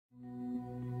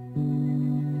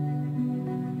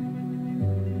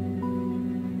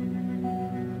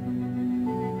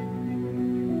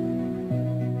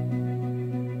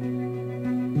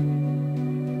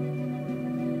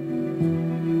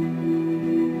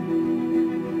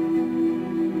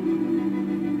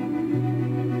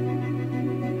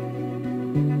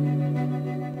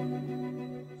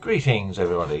Greetings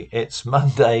everybody, it's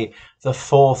Monday the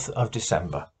 4th of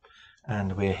December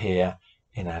and we're here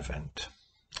in Advent.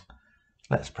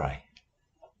 Let's pray.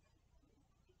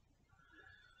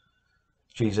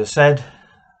 Jesus said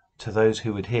to those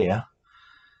who would hear,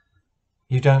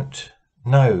 "You don't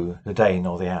know the day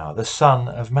nor the hour. The Son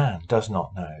of Man does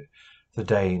not know the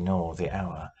day nor the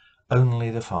hour. Only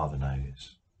the Father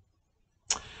knows."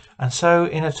 And so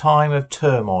in a time of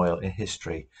turmoil in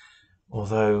history,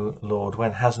 although, Lord,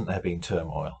 when hasn't there been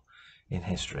turmoil in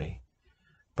history?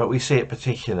 But we see it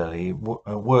particularly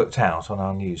worked out on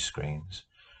our news screens.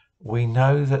 We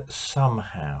know that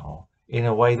somehow, in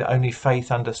a way that only faith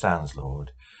understands,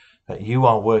 Lord, that you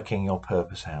are working your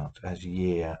purpose out as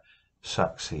year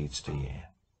succeeds to year.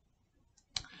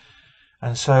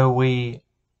 And so we,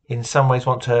 in some ways,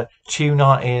 want to tune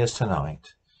our ears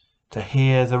tonight to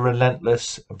hear the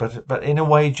relentless, but in a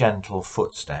way gentle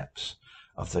footsteps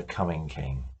of the coming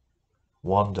King.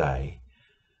 One day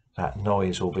that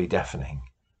noise will be deafening,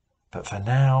 but for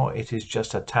now it is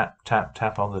just a tap, tap,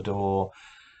 tap on the door,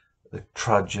 the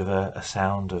trudge of a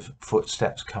sound of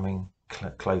footsteps coming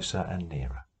closer and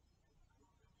nearer.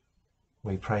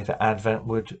 We pray that Advent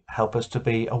would help us to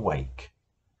be awake,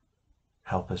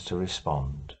 help us to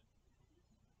respond,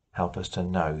 help us to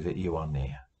know that you are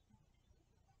near.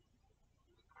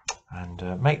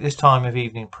 And make this time of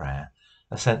evening prayer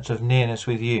a sense of nearness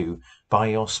with you by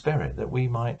your Spirit, that we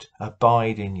might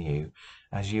abide in you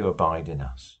as you abide in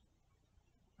us.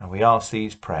 And we ask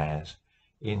these prayers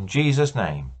in Jesus'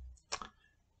 name.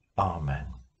 Amen.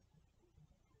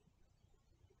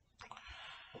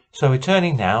 So we're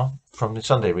turning now from the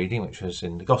Sunday reading, which was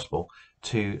in the Gospel,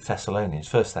 to Thessalonians,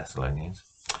 1 Thessalonians.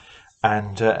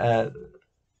 And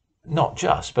not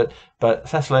just, but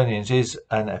Thessalonians is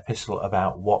an epistle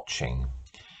about watching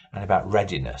and about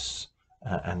readiness.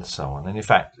 And so on. And in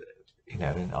fact, you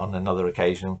know, on another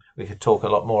occasion, we could talk a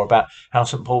lot more about how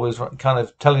St. Paul was kind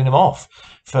of telling them off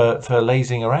for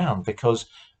lazing around, because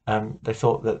they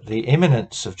thought that the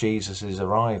imminence of Jesus's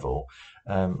arrival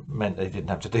meant they didn't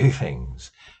have to do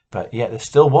things. But yet they're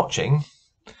still watching,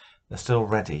 they're still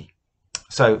ready.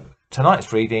 So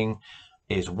tonight's reading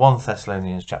is 1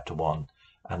 Thessalonians chapter 1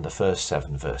 and the first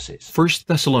 7 verses. 1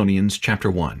 Thessalonians chapter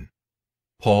 1.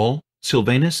 Paul,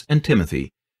 Silvanus, and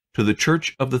Timothy, to the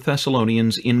church of the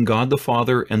Thessalonians in God the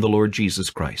Father and the Lord Jesus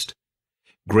Christ.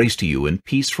 Grace to you and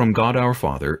peace from God our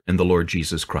Father and the Lord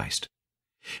Jesus Christ.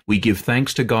 We give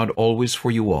thanks to God always for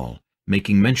you all,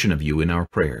 making mention of you in our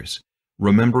prayers,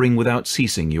 remembering without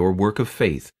ceasing your work of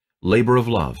faith, labor of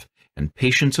love, and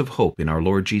patience of hope in our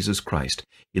Lord Jesus Christ,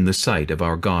 in the sight of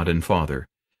our God and Father,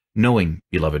 knowing,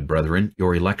 beloved brethren,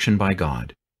 your election by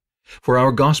God. For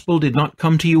our gospel did not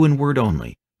come to you in word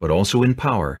only, but also in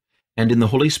power, and in the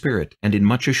Holy Spirit, and in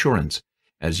much assurance,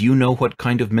 as you know what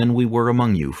kind of men we were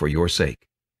among you for your sake.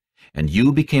 And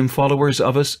you became followers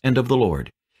of us and of the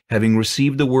Lord, having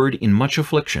received the word in much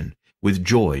affliction, with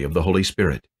joy of the Holy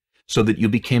Spirit, so that you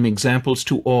became examples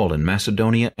to all in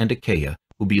Macedonia and Achaia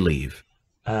who believe.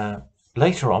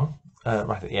 Later on,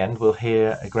 right at the end, we'll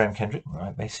hear Graham Kendrick,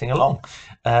 right, may sing along,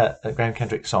 a Graham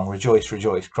Kendrick song, Rejoice,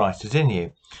 Rejoice, Christ is in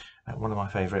you, one of my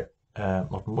favourite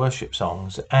modern worship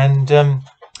songs. And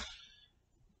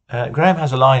Graham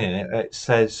has a line in it. It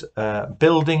says,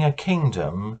 building a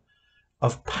kingdom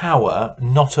of power,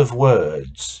 not of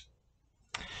words.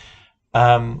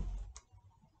 And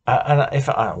if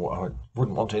I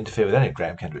wouldn't want to interfere with any of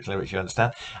Graham Kendrick's lyrics, you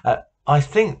understand. I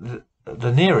think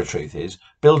the nearer truth is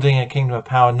building a kingdom of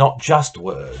power, not just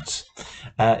words.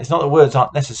 It's not that words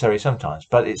aren't necessary sometimes,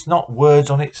 but it's not words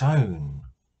on its own.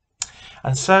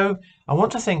 And so I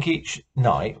want to think each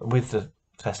night with the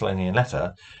Thessalonian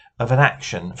letter of an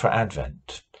action for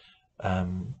Advent.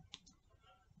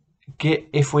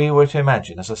 If we were to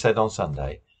imagine, as I said on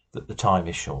Sunday, that the time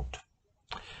is short.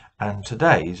 And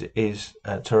today's is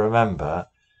to remember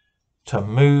to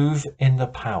move in the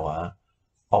power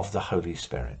of the Holy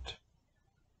Spirit.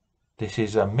 This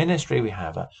is a ministry we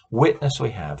have, a witness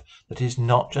we have, that is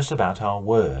not just about our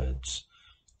words,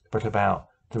 but about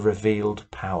the revealed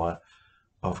power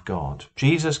of God.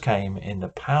 Jesus came in the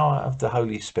power of the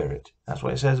Holy Spirit. That's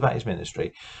what it says about his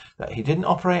ministry, that he didn't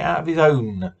operate out of his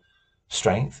own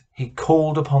strength. He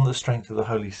called upon the strength of the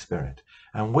Holy Spirit.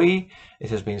 And we, it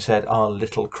has been said, are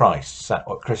little Christs. That's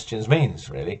what Christians means,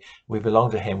 really. We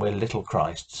belong to him, we're little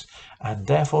Christs. And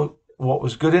therefore, what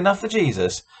was good enough for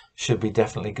Jesus should be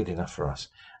definitely good enough for us.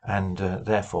 And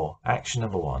therefore, action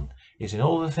number one is, in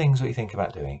all the things that we think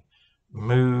about doing,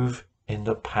 move in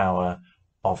the power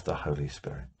of the Holy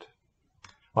Spirit.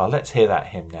 Well, let's hear that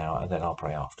hymn now, and then I'll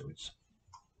pray afterwards.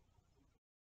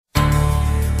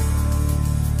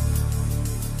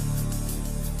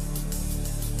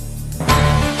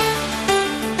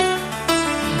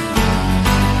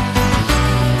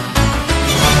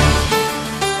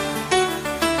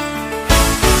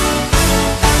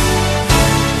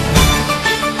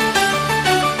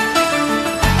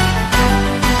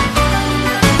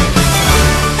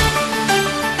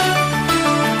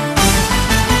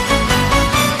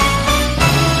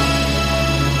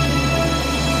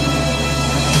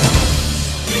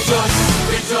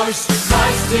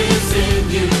 Christ is in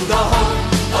you, the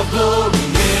hope of glory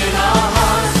in our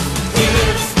hearts. He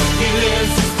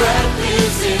lives, his breath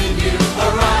is in you.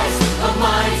 Arise, a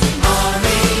mighty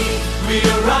army, we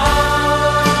arise,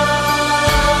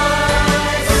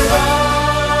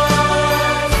 arise.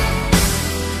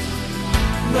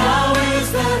 Now is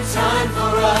the time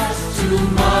for us to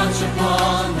march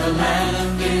upon the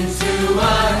land. Into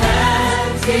our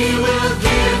hands he will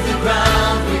give the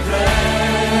ground we claim.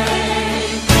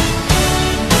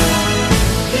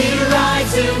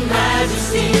 In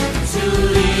majesty to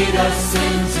lead us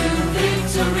into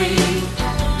victory.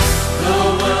 The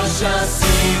world shall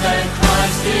see that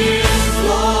Christ is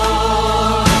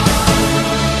Lord.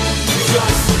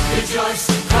 Rejoice, rejoice,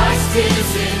 Christ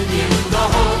is in you, the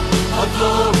hope of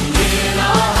glory in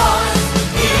our hearts.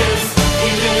 He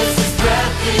lives, his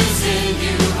breath is in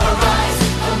you. Arise,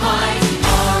 a mighty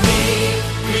army,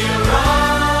 we arise.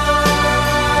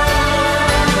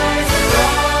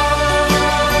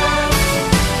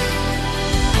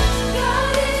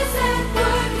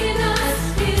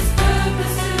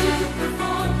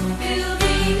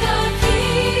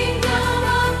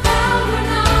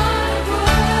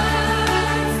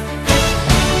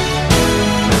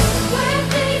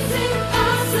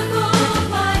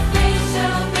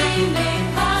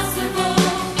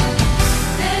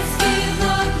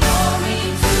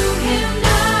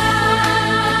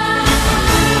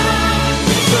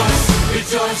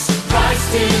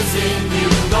 Christ is in you,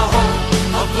 the hope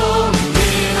of glory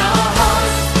in our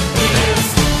hearts.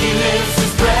 He lives,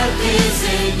 his breath is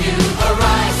in you.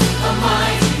 Arise, a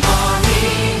mighty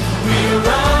army, we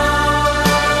arise,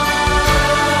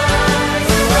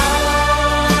 arise.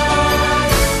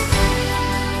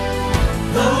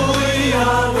 Though we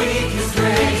are weak, his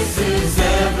grace is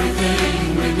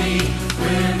everything we need.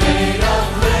 We're made of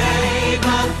clay,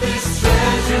 but this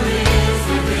treasure is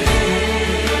within.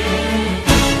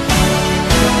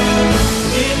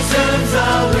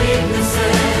 Our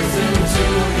weaknesses into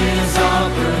his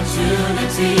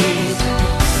opportunities,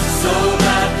 so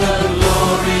that the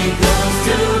glory goes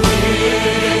to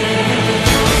him.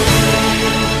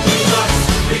 Rejoice,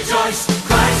 rejoice,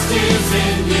 Christ is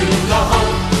in you, the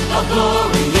hope of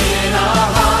glory in our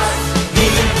hearts. He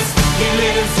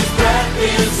lives, his breath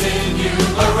is in you.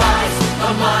 Arise, a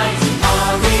mighty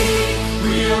army,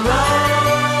 we arise.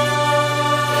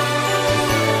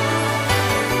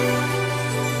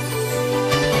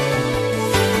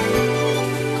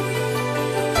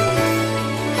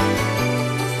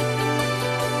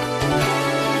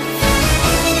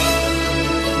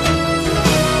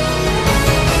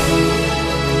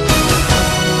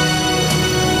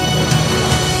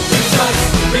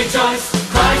 Rejoice,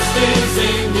 Christ is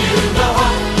in you, the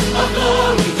hope of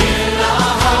glory in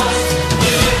our hearts.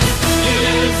 He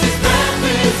lives, his breath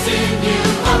is in you.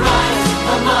 Arise,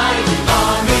 a mighty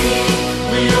army,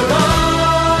 we arise,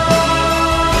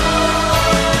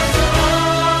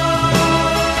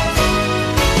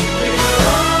 we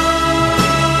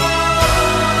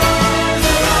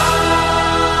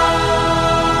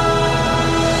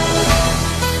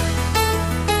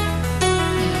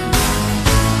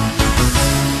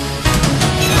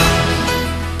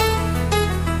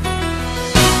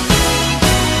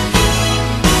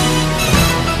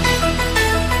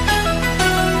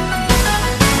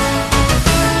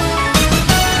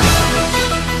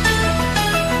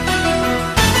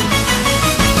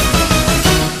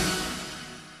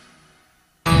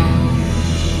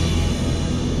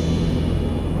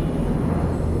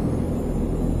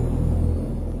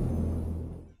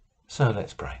So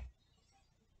let's pray.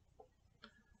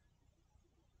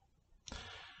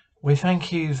 We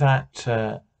thank you that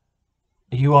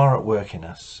you are at work in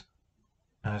us,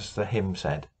 as the hymn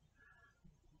said,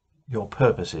 your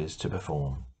purposes to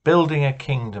perform, building a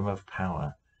kingdom of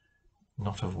power,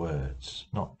 not of words,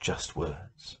 not just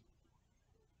words.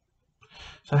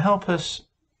 So help us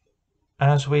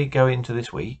as we go into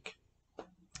this week,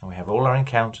 and we have all our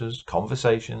encounters,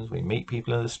 conversations, we meet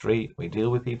people in the street, we deal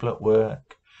with people at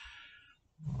work,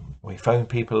 we phone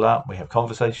people up, we have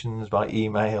conversations by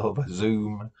email, by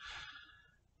Zoom.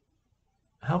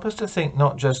 Help us to think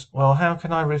not just, well, how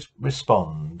can I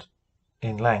respond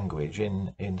in language,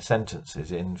 in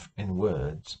sentences, in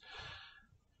words?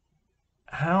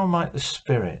 How might the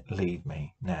Spirit lead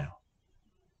me now?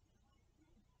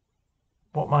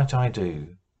 What might I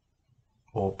do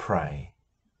or pray?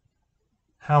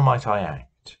 How might I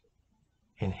act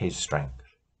in His strength?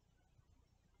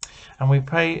 And we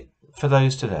pray for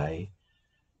those today,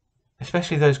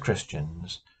 especially those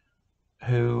Christians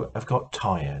who have got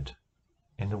tired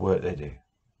in the work they do.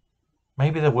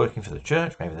 Maybe they're working for the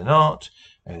church, maybe they're not,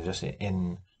 maybe they're just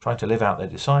in trying to live out their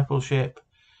discipleship,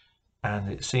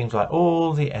 and it seems like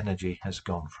all the energy has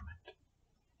gone from it.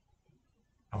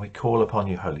 And we call upon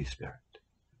you, Holy Spirit,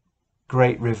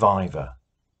 great reviver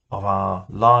of our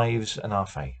lives and our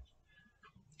faith.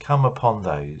 Come upon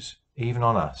those, even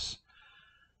on us,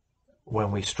 when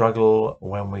we struggle,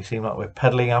 when we seem like we're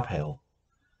pedaling uphill,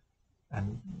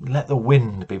 and let the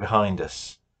wind be behind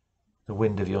us, the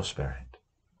wind of your Spirit.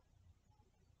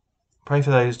 Pray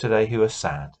for those today who are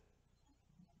sad,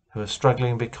 who are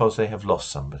struggling because they have lost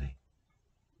somebody.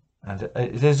 And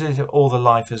it is as if all the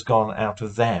life has gone out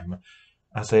of them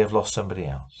as they have lost somebody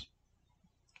else.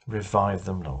 Revive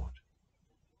them, Lord.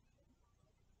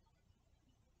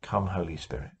 Come, Holy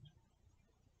Spirit.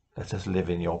 Let us live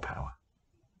in your power.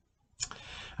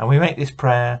 And we make this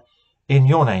prayer in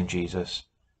your name, Jesus,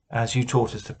 as you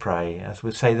taught us to pray, as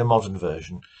we say the modern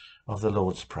version of the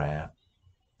Lord's Prayer.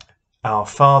 Our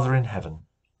Father in heaven,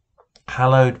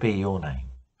 hallowed be your name.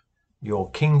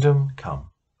 Your kingdom come.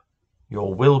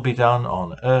 Your will be done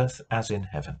on earth as in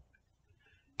heaven.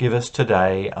 Give us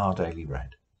today our daily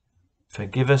bread.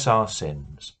 Forgive us our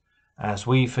sins, as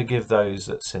we forgive those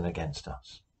that sin against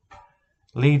us.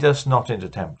 Lead us not into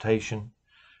temptation,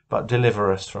 but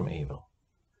deliver us from evil.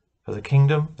 For the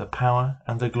kingdom, the power,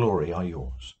 and the glory are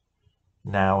yours,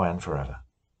 now and forever.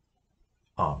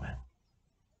 Amen.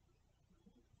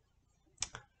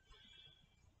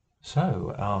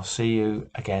 So I'll see you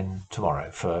again tomorrow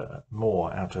for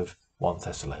more out of 1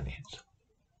 Thessalonians.